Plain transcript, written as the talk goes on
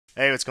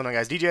Hey, what's going on,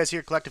 guys? DJS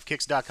here,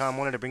 Collectivekicks.com.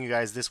 Wanted to bring you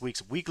guys this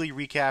week's weekly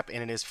recap,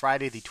 and it is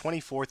Friday, the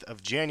 24th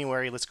of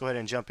January. Let's go ahead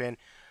and jump in.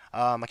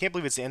 I can't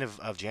believe it's the end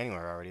of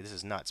January already. This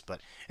is nuts. But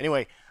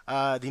anyway,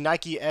 the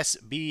Nike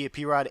SB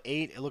P-Rod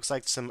 8, it looks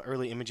like some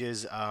early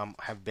images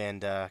have been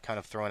kind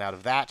of thrown out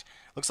of that.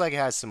 Looks like it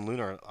has some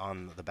lunar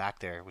on the back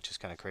there, which is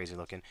kind of crazy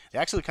looking. They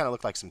actually kind of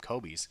look like some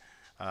Kobe's.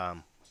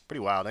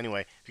 Pretty wild.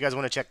 Anyway, if you guys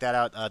want to check that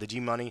out, the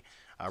G Money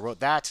wrote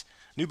that.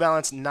 New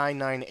Balance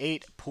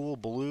 998 Pool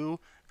Blue.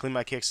 Clean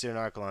My Kicks, did an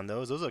article on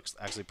those. Those look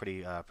actually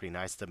pretty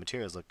nice. The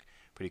materials look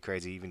pretty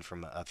crazy, even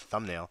from a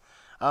thumbnail.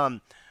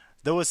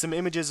 There was some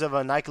images of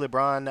a Nike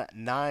Lebron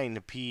 9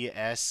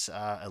 PS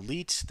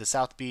Elite, the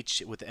South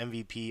Beach with the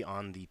MVP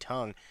on the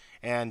tongue,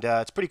 and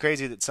it's pretty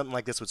crazy that something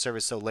like this would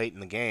surface so late in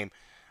the game.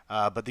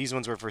 But these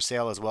ones were for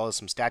sale, as well as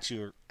some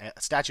Statue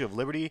of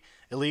Liberty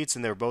Elites,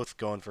 and they were both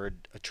going for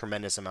a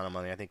tremendous amount of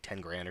money. I think 10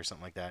 grand or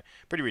something like that.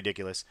 Pretty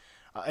ridiculous.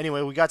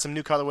 Anyway, we got some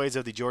new colorways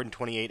of the Jordan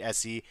 28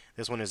 SE.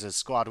 This one is a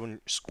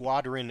Squadron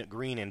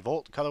Green and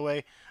Volt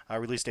colorway.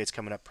 Release date's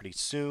coming up pretty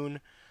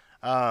soon.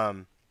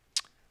 Let's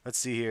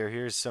see here.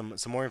 Here's some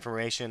more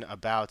information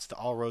about the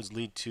All Roads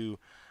Lead to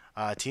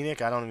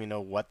TEANECK. I don't even know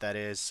what that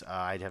is.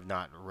 I have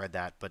not read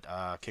that, but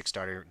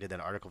Kickstarter did that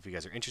article if you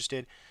guys are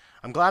interested.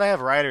 I'm glad I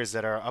have writers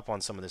that are up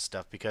on some of this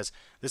stuff, because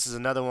this is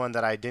another one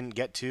that I didn't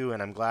get to,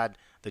 and I'm glad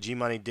the G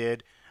Money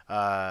did.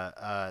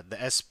 The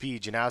SP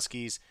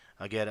Janoskis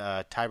get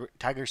a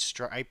Tiger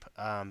Stripe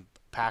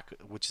pack,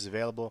 which is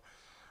available.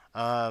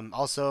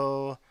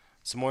 Also,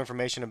 some more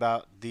information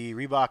about the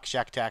REEBOK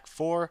SHAQ ATTAQ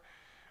 4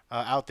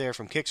 out there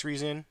from Kicks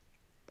Reason,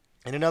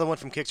 and another one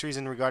from Kicks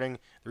Reason regarding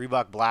the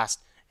Reebok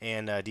Blast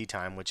and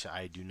D-Time, which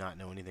I do not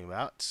know anything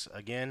about,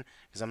 again,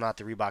 because I'm not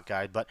the Reebok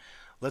guide. But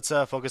let's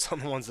focus on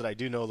the ones that I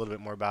do know a little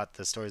bit more about,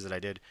 the stories that I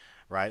did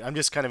write. I'm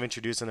just kind of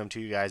introducing them to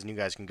you guys, and you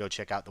guys can go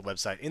check out the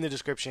website in the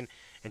description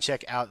and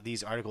check out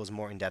these articles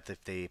more in depth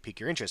if they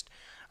pique your interest.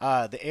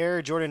 The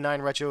Air Jordan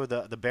 9 Retro,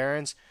 the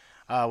Barons,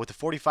 with the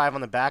 45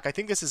 on the back. I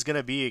think this is going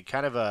to be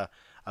kind of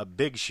a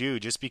big shoe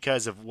just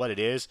because of what it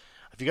is.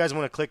 If you guys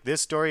want to click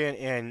this story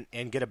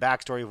and get a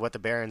backstory of what the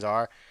Barons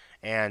are,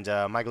 and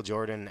Michael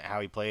Jordan, how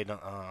he played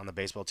on the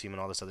baseball team and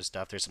all this other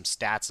stuff. There's some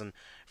stats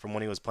from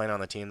when he was playing on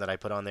the team that I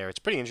put on there. It's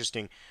pretty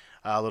interesting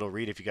little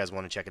read if you guys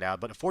want to check it out.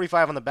 But a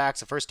 45 on the back is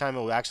the first time it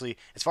will actually,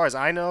 as far as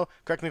I know,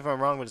 correct me if I'm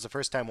wrong, but it's the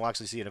first time we'll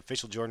actually see an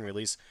official Jordan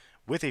release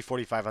with a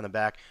 45 on the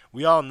back.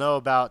 We all know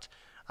about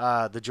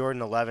the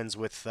Jordan 11s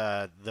with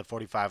the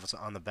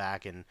 45s on the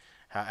back, and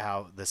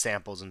how the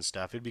samples and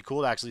stuff. It'd be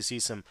cool to actually see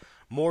some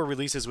more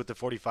releases with the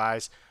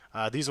 45s.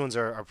 These ones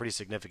are pretty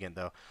significant,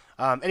 though.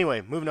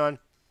 Anyway, moving on.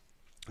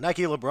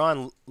 Nike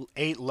LeBron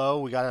 8 low.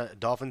 We got a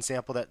Dolphin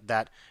sample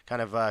that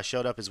kind of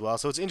showed up as well.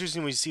 So it's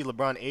interesting when you see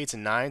LeBron 8s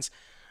and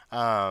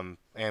 9s,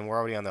 and we're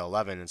already on the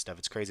 11 and stuff.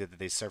 It's crazy that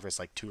they surface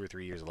like 2 or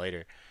 3 years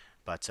later.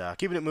 But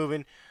keeping it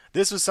moving.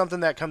 This was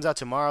something that comes out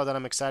tomorrow that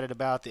I'm excited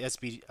about. The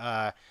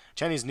SB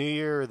Chinese New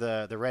Year,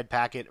 the red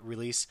packet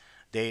release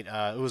date.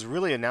 It was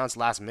really announced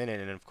last minute,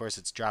 and of course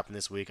it's dropping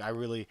this week. I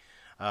really,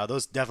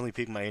 those definitely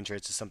piqued my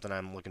interest. It's something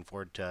I'm looking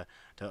forward to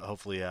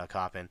hopefully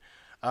copping.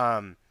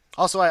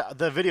 Also,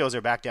 the videos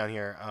are back down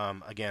here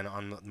again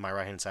on my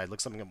right hand side.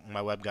 Looks like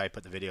my web guy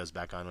put the videos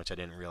back on, which I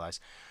didn't realize.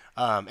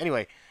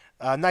 Anyway,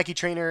 Nike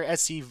Trainer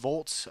SC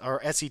Volt or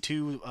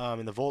SC2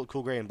 in the Volt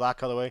Cool Gray and Black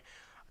colorway.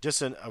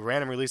 Just a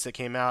random release that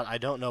came out. I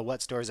don't know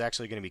what store is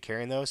actually going to be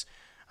carrying those,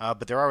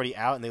 but they're already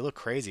out and they look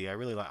crazy. I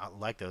really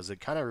like those. They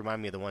kind of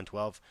remind me of the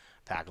 112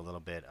 pack a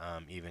little bit.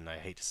 Even I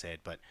hate to say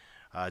it, but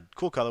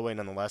cool colorway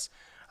nonetheless.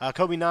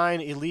 Kobe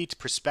 9 Elite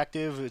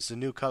Perspective. It's a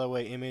new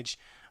colorway image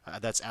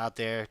that's out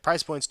there.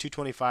 Price point's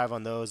 $225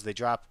 on those. They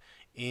drop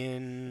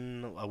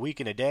in a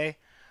week and a day.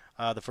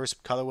 The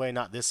first colorway,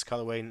 not this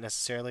colorway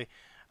necessarily.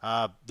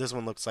 This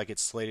one looks like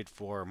it's slated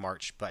for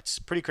March, but it's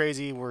pretty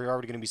crazy. We're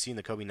already going to be seeing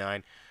the Kobe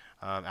 9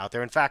 out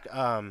there. In fact,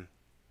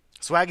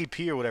 Swaggy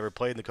P or whatever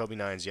played in the Kobe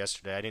 9s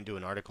yesterday. I didn't do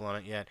an article on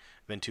it yet.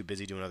 I've been too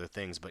busy doing other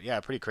things, but yeah,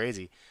 pretty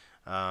crazy.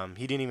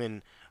 He didn't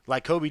even,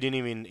 like Kobe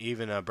didn't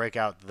even break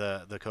out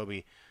the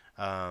Kobe,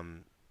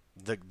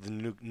 the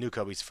new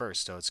Kobe's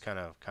first, so it's kind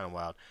of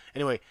wild.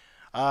 Anyway,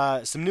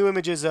 some new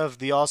images of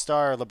the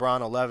All-Star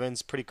LeBron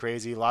 11s, pretty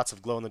crazy. Lots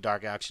of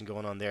glow-in-the-dark action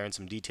going on there, and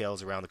some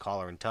details around the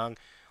collar and tongue.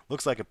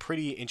 Looks like a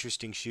pretty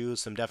interesting shoe.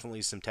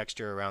 Definitely some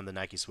texture around the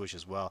Nike swoosh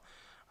as well.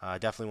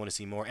 Definitely want to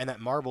see more. And that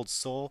marbled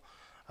sole,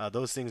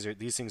 these things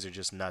are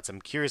just nuts.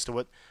 I'm curious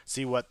to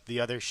see what the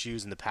other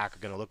shoes in the pack are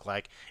going to look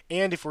like,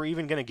 and if we're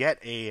even going to get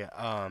a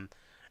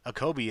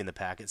Kobe in the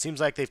pack. It seems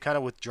like they've kind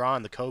of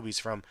withdrawn the Kobe's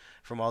from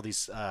all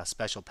these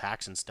special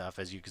packs and stuff.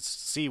 As you can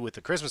see with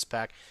the Christmas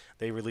pack,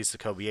 they released the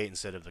Kobe 8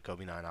 instead of the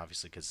Kobe 9,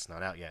 obviously, because it's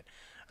not out yet.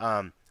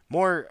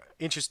 More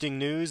interesting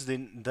news, the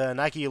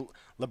Nike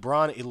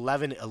LeBron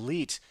 11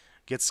 Elite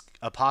gets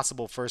a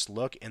possible first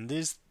look, and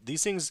these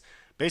things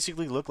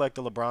basically look like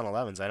the LeBron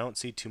 11s. I don't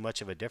see too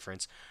much of a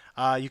difference.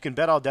 You can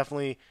bet I'll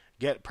definitely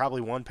get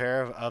probably one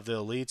pair of the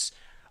Elites.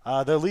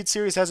 The Elite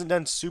Series hasn't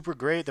done super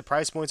great. The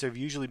price points have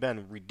usually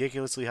been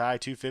ridiculously high,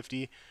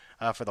 $250.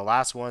 for the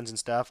last ones and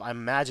stuff. I'm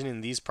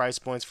imagining these price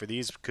points for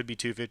these could be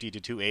 250 to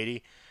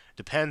 280.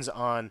 Depends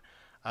on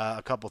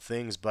a couple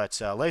things, but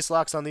lace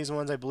locks on these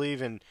ones, I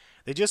believe, and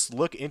they just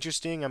look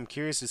interesting. I'm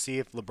curious to see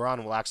if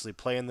LeBron will actually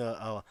play in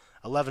the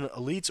 11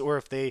 elites, or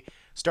if they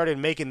started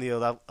making the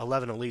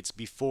 11 elites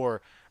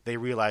before they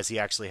realized he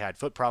actually had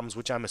foot problems,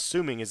 which I'm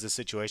assuming is the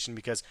situation,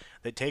 because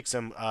it takes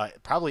them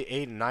probably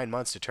 8 and 9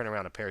 months to turn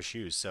around a pair of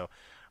shoes. So,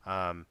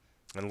 and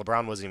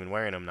LeBron wasn't even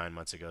wearing them 9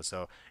 months ago.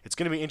 So it's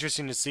going to be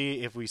interesting to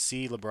see if we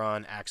see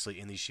LeBron actually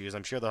in these shoes.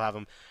 I'm sure they'll have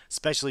them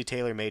specially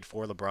tailor-made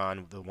for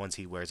LeBron, the ones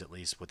he wears at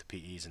least with the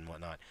PEs and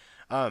whatnot.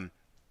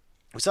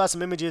 We saw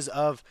some images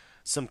of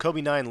some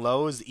Kobe 9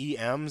 lows,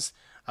 EMs,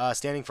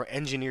 standing for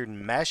engineered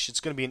mesh. It's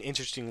going to be an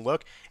interesting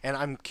look, and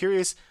I'm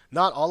curious,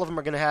 not all of them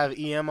are going to have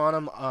EM on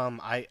them.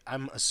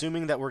 I'm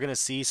assuming that we're going to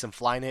see some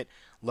Flyknit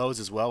lows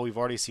as well. We've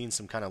already seen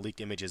some kind of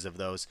leaked images of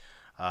those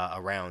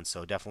around,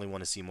 so definitely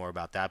want to see more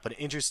about that. But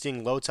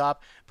interesting low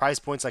top price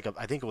points, like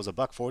I think it was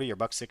 $140 or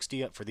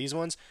 $160 for these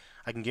ones.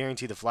 I can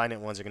guarantee the Flyknit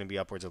ones are going to be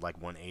upwards of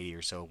like 180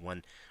 or so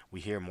when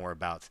we hear more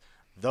about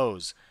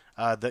those.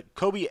 The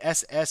Kobe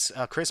SS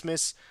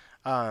Christmas,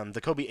 the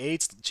Kobe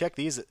 8s, check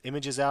these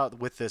images out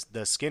with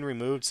the skin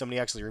removed. Somebody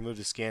actually removed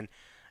the skin,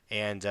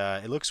 and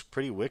it looks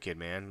pretty wicked,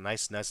 man.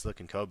 Nice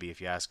looking Kobe, if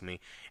you ask me.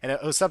 And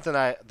it was something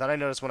that I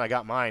noticed when I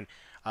got mine.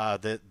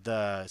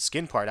 The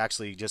skin part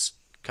actually just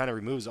kind of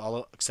removes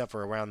all except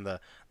for around the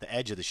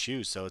edge of the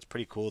shoe, so it's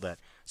pretty cool that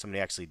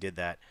somebody actually did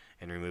that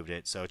and removed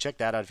it. So check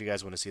that out if you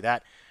guys want to see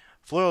that.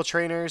 Floral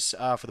trainers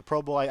for the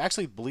Pro Bowl. I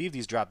actually believe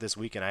these dropped this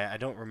weekend. I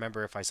don't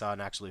remember if I saw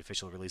an actually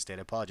official release date.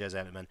 I apologize. I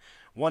haven't been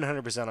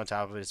 100% on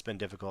top of it. It's been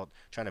difficult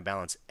trying to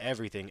balance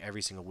everything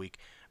every single week.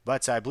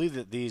 But I believe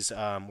that these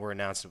were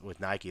announced with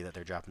Nike that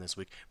they're dropping this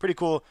week. Pretty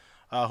cool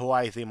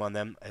Hawaii theme on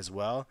them as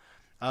well.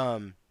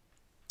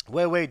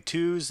 Wade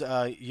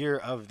 2's Year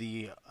of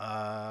the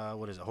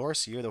what is it?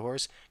 Horse? Year of the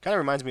Horse. Kind of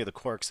reminds me of the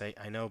Corks.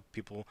 I know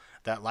people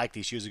that like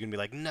these shoes are gonna be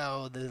like,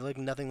 no, they look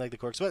nothing like the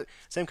Corks, but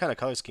same kind of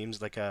color schemes,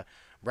 like a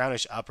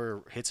brownish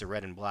upper, hits of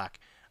red and black.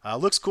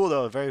 Looks cool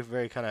though. Very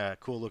very kind of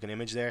cool looking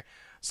image there.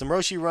 Some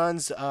Roshi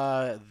runs.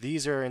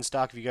 These are in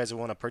stock if you guys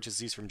want to purchase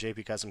these from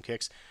JP Custom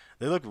Kicks.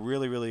 They look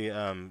really really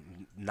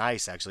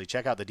nice actually.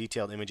 Check out the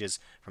detailed images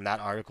from that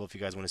article if you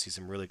guys want to see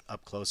some really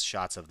up close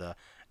shots of the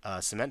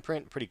cement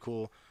print. Pretty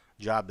cool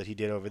job that he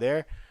did over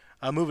there.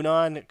 Moving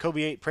on,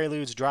 Kobe 8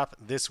 Preludes drop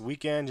this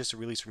weekend. Just a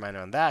release reminder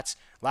on that.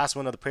 Last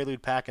one of the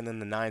Prelude pack, and then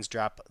the 9s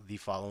drop the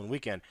following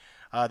weekend.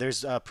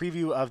 There's a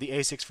preview of the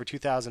ASICS for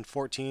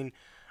 2014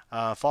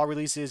 fall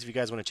releases. If you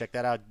guys want to check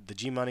that out, the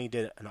G Money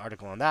did an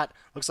article on that.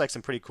 Looks like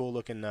some pretty cool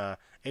looking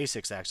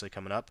ASICS actually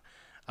coming up.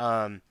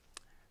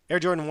 Air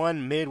Jordan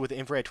 1 mid with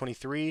infrared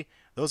 23.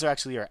 Those are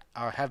actually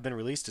have been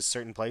released to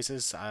certain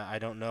places. I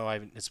don't know.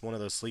 It's one of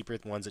those sleeper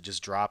ones that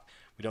just drop.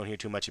 We don't hear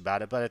too much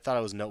about it, but I thought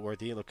it was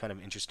noteworthy. It looked kind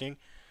of interesting.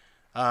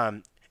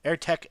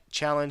 AirTech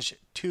Challenge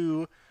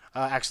 2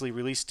 actually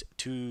released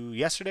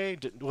yesterday.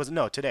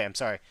 Today. I'm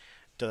sorry,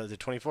 the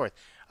 24th.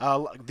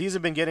 These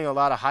have been getting a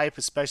lot of hype,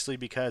 especially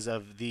because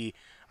of the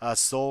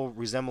sole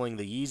resembling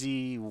the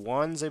Yeezy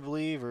 1s, I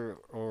believe,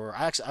 or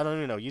actually I don't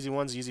even know. Yeezy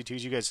 1s, Yeezy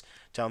 2s. You guys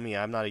tell me.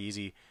 I'm not a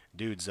Yeezy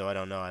dude, so I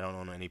don't know. I don't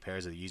own any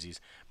pairs of the Yeezys,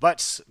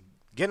 but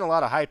getting a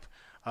lot of hype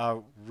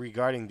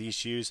regarding these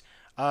shoes.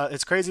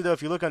 It's crazy though.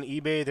 If you look on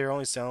eBay, they're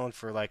only selling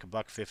for like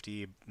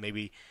 $150,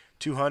 maybe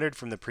 $200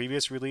 from the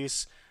previous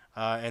release,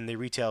 and they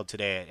retailed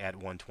today at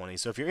 $120.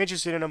 So if you're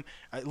interested in them,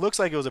 it looks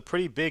like it was a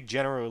pretty big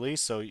general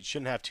release, so you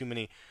shouldn't have too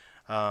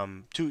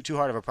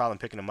hard of a problem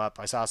picking them up.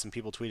 I saw some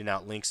people tweeting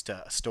out links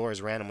to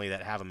stores randomly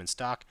that have them in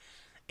stock,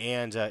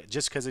 and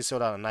just because they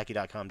sold out on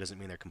Nike.com doesn't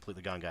mean they're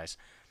completely gone, guys.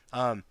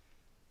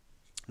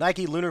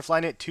 Nike Lunar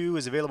Flyknit 2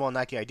 is available on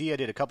Nike ID. I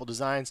did a couple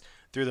designs,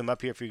 threw them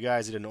up here for you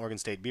guys. I did an Oregon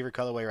State Beaver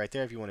colorway right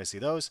there if you want to see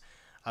those.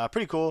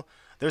 Pretty cool.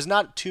 There's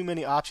not too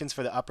many options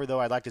for the upper, though.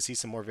 I'd like to see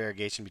some more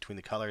variegation between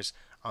the colors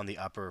on the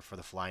upper for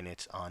the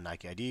Flyknit on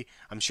Nike ID.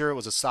 I'm sure it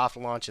was a soft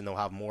launch, and they'll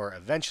have more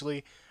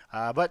eventually,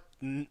 but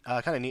kind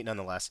of neat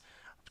nonetheless.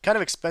 Kind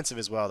of expensive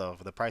as well, though.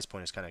 The price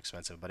point is kind of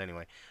expensive, but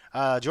anyway.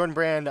 Jordan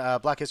Brand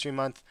Black History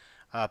Month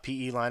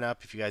PE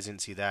lineup, if you guys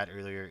didn't see that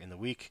earlier in the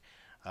week.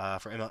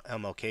 For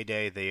MLK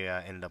Day, they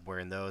ended up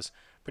wearing those.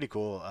 Pretty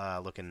cool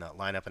looking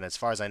lineup, and as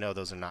far as I know,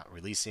 those are not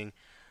releasing.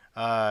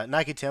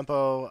 Nike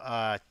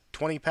Tempo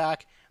 20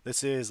 pack.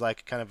 This is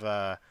like kind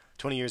of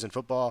 20 years in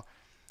football,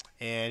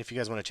 and if you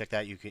guys want to check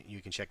that, you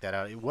can check that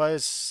out. It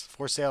was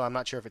for sale. I'm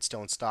not sure if it's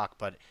still in stock,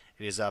 but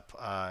it is up.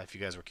 If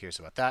you guys were curious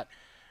about that.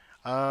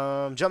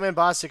 Jumpman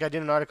Bostic. I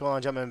did an article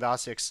on Jumpman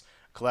Bostic's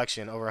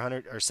collection,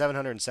 over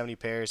 770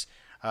 pairs.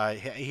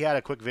 He had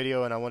a quick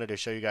video, and I wanted to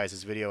show you guys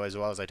his video as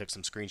well as I took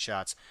some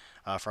screenshots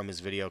from his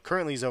video.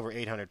 Currently, he's over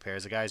 800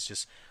 pairs. The guy's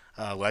just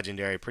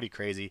legendary, pretty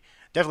crazy.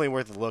 Definitely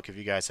worth a look if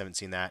you guys haven't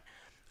seen that.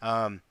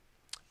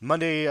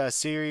 Monday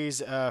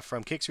series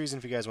from Kicks Reason,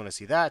 if you guys want to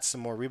see that.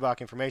 Some more Reebok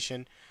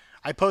information.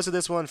 I posted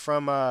this one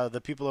from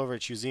the people over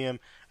at Museum,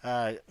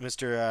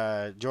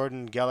 Mr.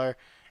 Jordan Geller,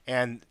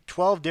 and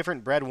 12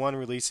 different Bread 1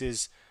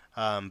 releases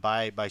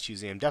by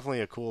Museum.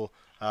 Definitely a cool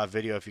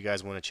video if you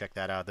guys want to check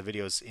that out. The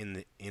video's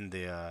in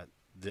the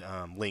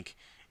link,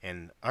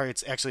 or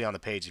it's actually on the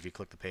page if you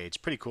click the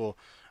page. Pretty cool.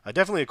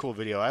 Definitely a cool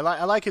video. I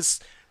like his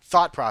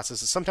thought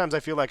process. Sometimes I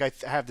feel like I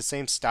have the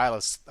same style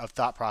of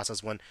thought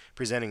process when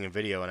presenting a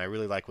video, and I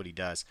really like what he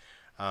does.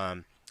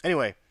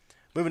 Anyway,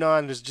 moving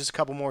on. There's just a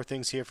couple more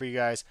things here for you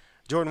guys.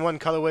 Jordan 1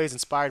 colorways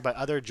inspired by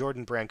other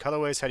Jordan brand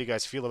colorways. How do you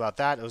guys feel about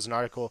that? It was an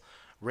article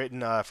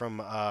written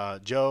from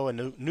Joe, a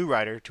new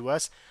writer to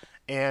us,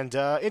 and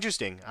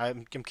interesting.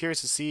 I'm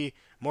curious to see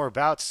more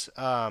about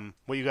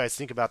what you guys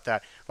think about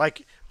that.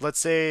 Like, let's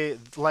say,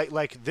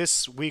 like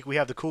this week we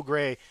have the Cool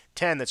Gray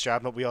 10 that's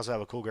dropped, but we also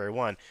have a Cool Gray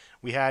 1.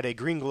 We had a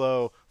Green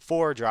Glow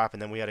 4 drop,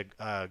 and then we had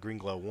a Green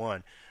Glow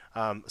 1.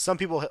 Some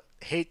people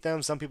hate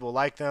them, some people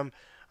like them.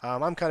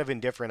 I'm kind of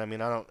indifferent. I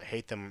mean, I don't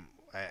hate them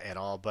at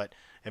all, but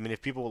I mean,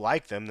 if people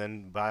like them,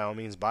 then by all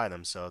means buy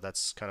them. So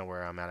that's kind of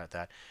where I'm at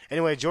that.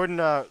 Anyway,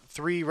 Jordan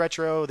 3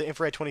 Retro, the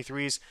infrared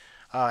 23s,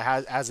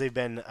 as they've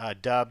been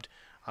dubbed,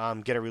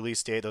 get a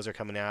release date. Those are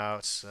coming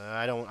out.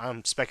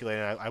 I'm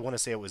speculating. I want to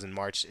say it was in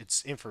March.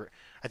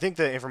 I think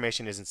the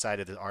information is inside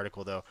of the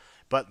article though.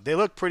 But they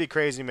look pretty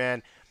crazy,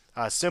 man.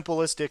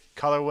 Simplistic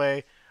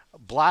colorway,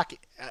 black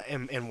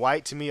and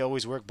white to me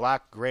always work.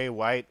 Black, gray,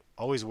 white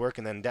always work,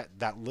 and then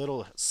that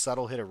little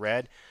subtle hit of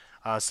red.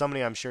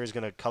 Somebody I'm sure is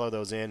going to color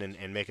those in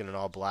and make it an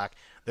all black,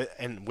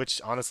 and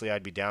which honestly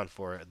I'd be down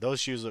for.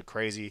 Those shoes look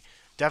crazy.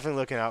 Definitely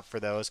looking out for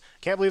those.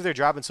 Can't believe they're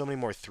dropping so many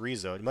more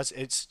 3s though.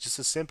 It's just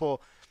a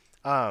simple,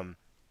 kind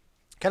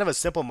of a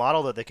simple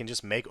model that they can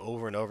just make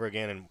over and over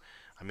again, and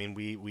I mean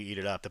we eat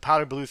it up. The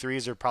powder blue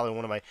 3s are probably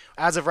one of my,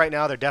 as of right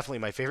now, they're definitely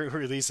my favorite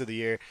release of the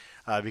year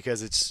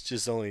because it's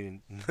just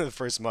only the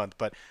first month.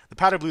 But the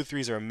powder blue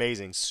 3s are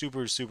amazing,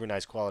 super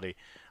nice quality.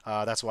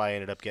 That's why I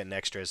ended up getting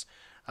extras.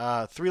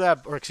 The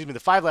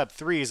 5 lab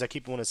 3s, I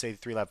keep wanting to say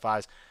 3 lab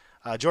 5s.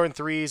 Jordan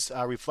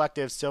 3s,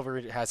 reflective,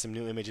 silver, has some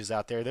new images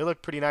out there. They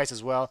look pretty nice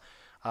as well.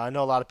 I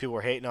know a lot of people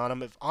were hating on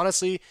them.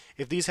 Honestly,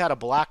 if these had a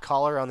black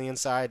collar on the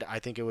inside, I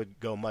think it would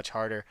go much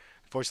harder.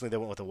 Unfortunately, they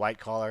went with a white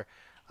collar.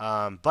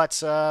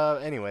 But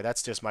anyway,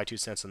 that's just my 2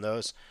 cents on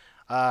those.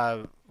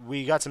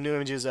 We got some new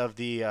images of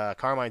the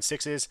Carmine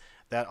 6s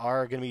that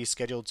are going to be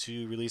scheduled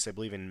to release, I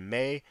believe, in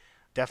May.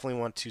 Definitely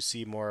want to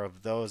see more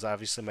of those.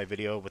 Obviously, my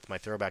video with my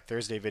Throwback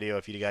Thursday video,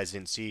 if you guys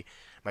didn't see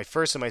my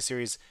first in my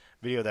series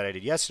video that I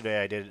did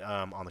yesterday, I did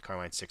on the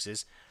Carmine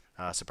 6s.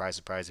 Surprise,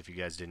 surprise if you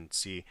guys didn't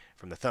see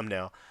from the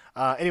thumbnail.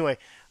 Anyway,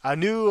 a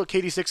new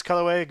KD6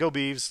 colorway. Go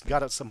Beavs.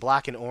 Got some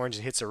black and orange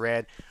and hits of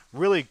red.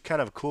 Really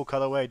kind of a cool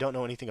colorway. Don't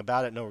know anything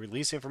about it. No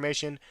release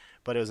information,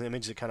 but it was an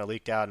image that kind of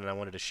leaked out, and I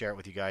wanted to share it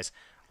with you guys.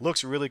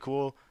 Looks really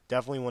cool.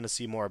 Definitely want to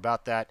see more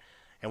about that.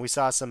 And we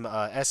saw some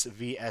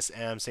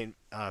SVSM, St.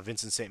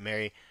 Vincent St.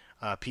 Mary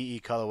PE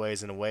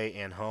colorways in away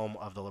and home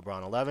of the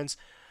LeBron 11s.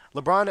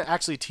 LeBron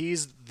actually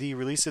teased the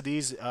release of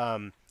these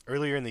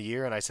earlier in the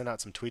year, and I sent out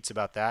some tweets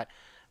about that.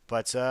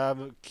 But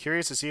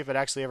curious to see if it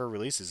actually ever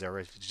releases, or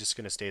if it's just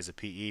going to stay as a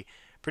PE.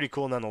 Pretty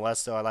cool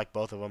nonetheless, though. I like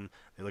both of them.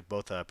 They look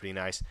both pretty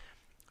nice.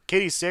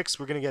 KD6,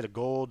 we're going to get a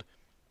gold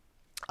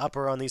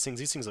upper on these things.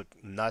 These things look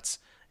nuts.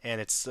 And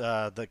it's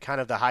the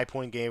kind of the high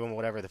point game and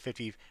whatever, the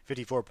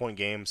 54 point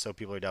game. So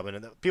people are dubbing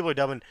it. People are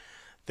dubbing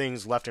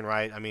things left and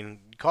right. I mean,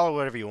 call it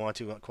whatever you want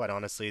to. Quite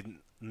honestly,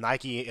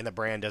 Nike and the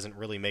brand doesn't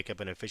really make up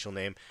an official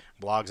name.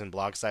 Blogs and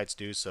blog sites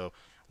do. So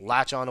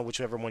latch on to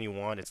whichever one you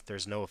want.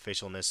 There's no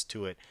officialness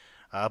to it.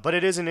 But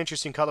it is an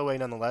interesting colorway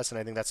nonetheless, and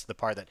I think that's the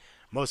part that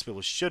most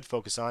people should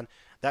focus on.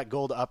 That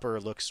gold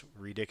upper looks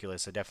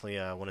ridiculous. I definitely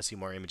want to see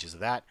more images of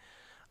that.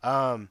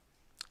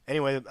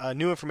 Anyway,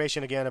 new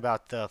information again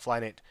about the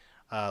Flyknit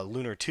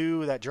Lunar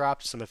 2 that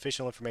dropped. Some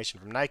official information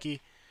from Nike.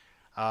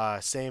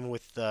 Same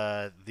with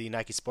the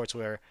Nike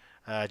Sportswear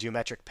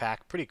Geometric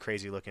Pack. Pretty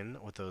crazy looking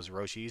with those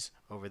Roshis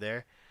over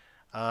there.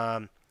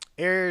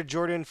 Air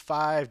Jordan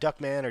 5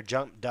 Duckman, or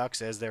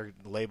JumpDucks as they're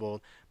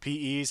labeled,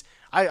 PEs.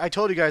 I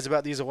told you guys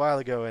about these a while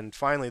ago, and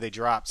finally they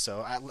dropped.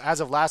 So as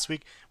of last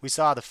week, we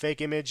saw the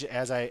fake image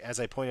as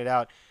I pointed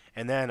out,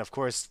 and then of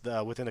course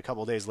within a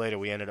couple of days later,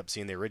 we ended up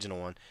seeing the original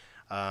one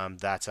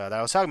that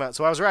I was talking about.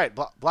 So I was right.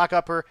 Black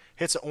upper,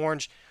 hits an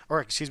orange,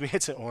 or excuse me,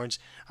 hits an orange.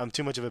 I'm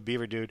too much of a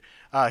beaver dude.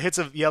 Hits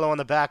a yellow on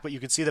the back, but you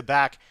can see the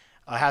back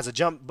has a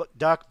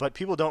JumpDuck, but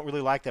people don't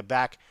really like the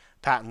back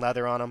patent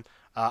leather on them.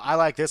 I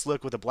like this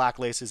look with the black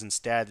laces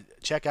instead.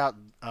 Check out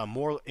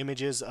more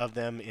images of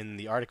them in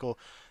the article.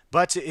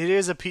 But it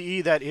is a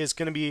PE that is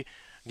going to be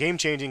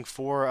game-changing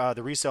for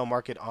the resale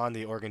market on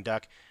the Oregon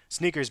Duck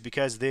sneakers,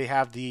 because they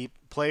have the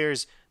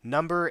player's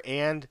number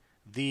and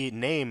the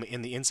name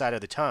in the inside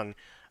of the tongue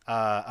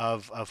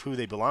of who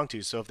they belong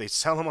to. So if they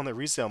sell them on the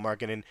resale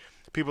market and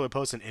people are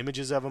posting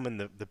images of them and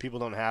the people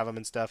don't have them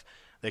and stuff,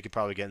 they could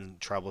probably get in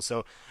trouble.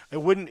 So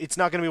it's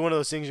not going to be one of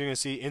those things you're going to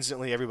see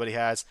instantly everybody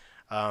has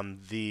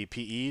the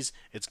PEs.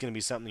 It's going to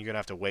be something you're going to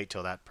have to wait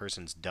till that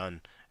person's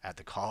done at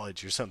the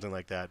college or something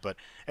like that. But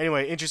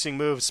anyway, interesting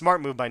move,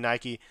 smart move by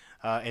Nike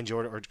and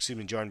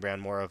Jordan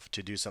Brand more of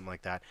to do something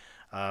like that.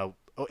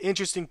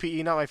 Interesting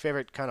PE, not my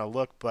favorite kind of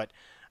look, but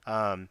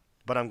I'm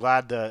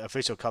glad the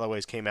official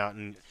colorways came out,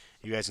 and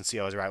you guys can see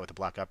I was right with the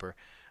black upper.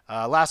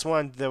 Last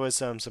one, there was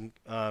some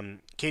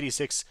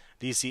KD6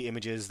 DC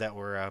images that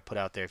were put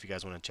out there if you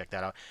guys want to check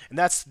that out. And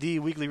that's the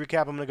weekly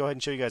recap. I'm going to go ahead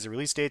and show you guys the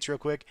release dates real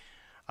quick.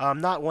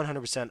 Not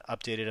 100%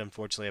 updated,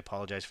 unfortunately. I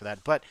apologize for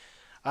that. But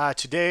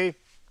yesterday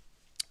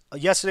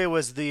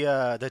was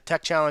the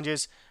tech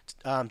challenges.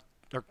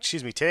 Or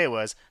excuse me, today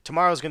was.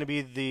 Tomorrow's going to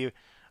be the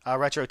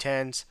Retro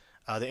 10s,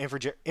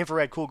 the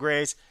infrared cool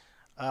grays,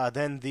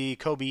 then the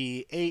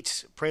Kobe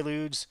 8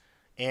 preludes,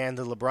 and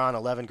the LeBron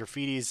 11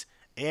 graffitis,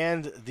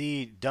 and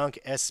the Dunk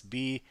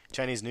SB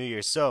Chinese New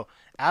Year. So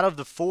out of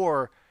the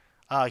four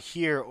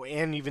here,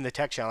 and even the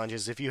tech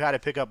challenges, if you had to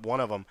pick up one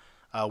of them,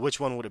 which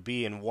one would it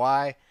be and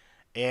why?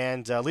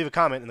 And leave a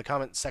comment in the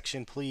comment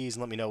section, please,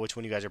 and let me know which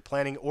one you guys are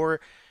planning.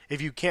 Or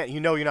if you can't,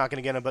 you're not going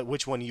to get them, but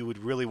which one you would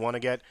really want to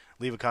get,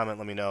 leave a comment,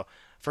 let me know.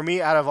 For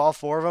me, out of all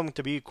four of them,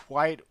 to be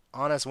quite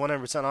honest,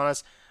 100%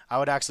 honest, I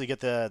would actually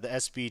get the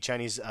SB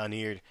Chinese New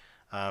Year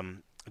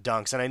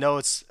dunks. And I know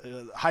it's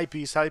hype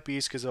piece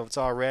because it's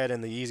all red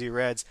and the easy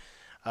reds,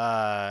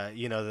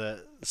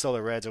 the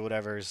solar reds or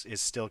whatever is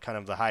still kind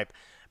of the hype.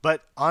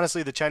 But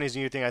honestly, the Chinese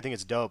New Year thing, I think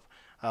it's dope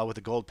with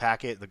the gold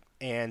packet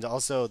and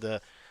also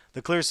the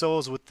clear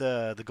soles with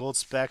the gold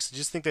specs. I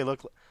just think they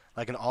look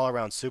like an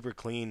all-around super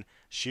clean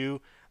shoe.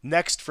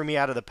 Next for me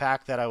out of the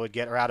pack that I would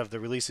get, or out of the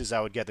releases,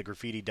 I would get the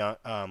graffiti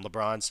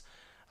LeBrons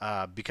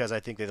because I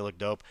think they look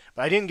dope.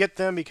 But I didn't get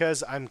them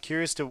because I'm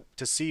curious to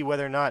see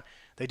whether or not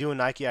they do a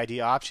Nike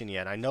ID option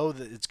yet. I know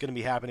that it's going to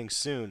be happening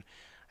soon.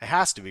 It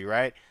has to be,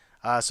 right?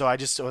 So I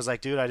was like,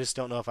 dude, I just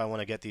don't know if I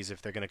want to get these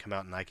if they're going to come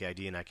out in Nike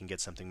ID and I can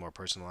get something more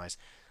personalized.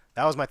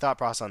 That was my thought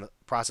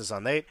process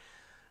on that.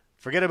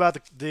 Forget about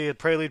the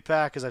Prelude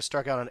pack because I've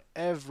struck out on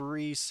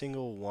every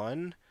single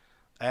one.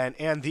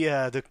 And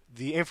the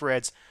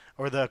infrareds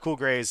or the cool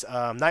grays,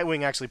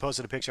 Nightwing actually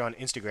posted a picture on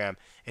Instagram,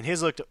 and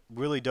his looked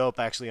really dope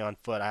actually on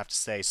foot, I have to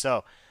say.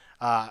 So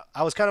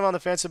I was kind of on the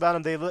fence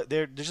about them.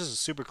 They're just a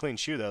super clean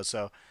shoe though,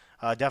 so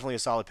definitely a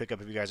solid pickup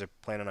if you guys are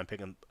planning on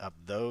picking up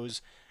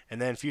those.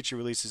 And then future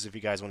releases if you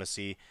guys want to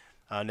see.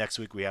 Next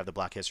week we have the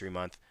Black History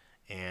Month,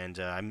 and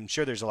I'm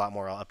sure there's a lot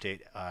more I'll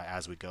update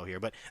as we go here.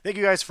 But thank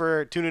you guys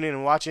for tuning in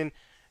and watching.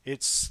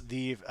 It's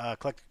the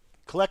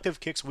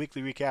Collectivekicks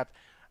Weekly Recap.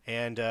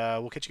 And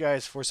we'll catch you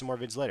guys for some more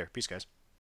vids later. Peace, guys.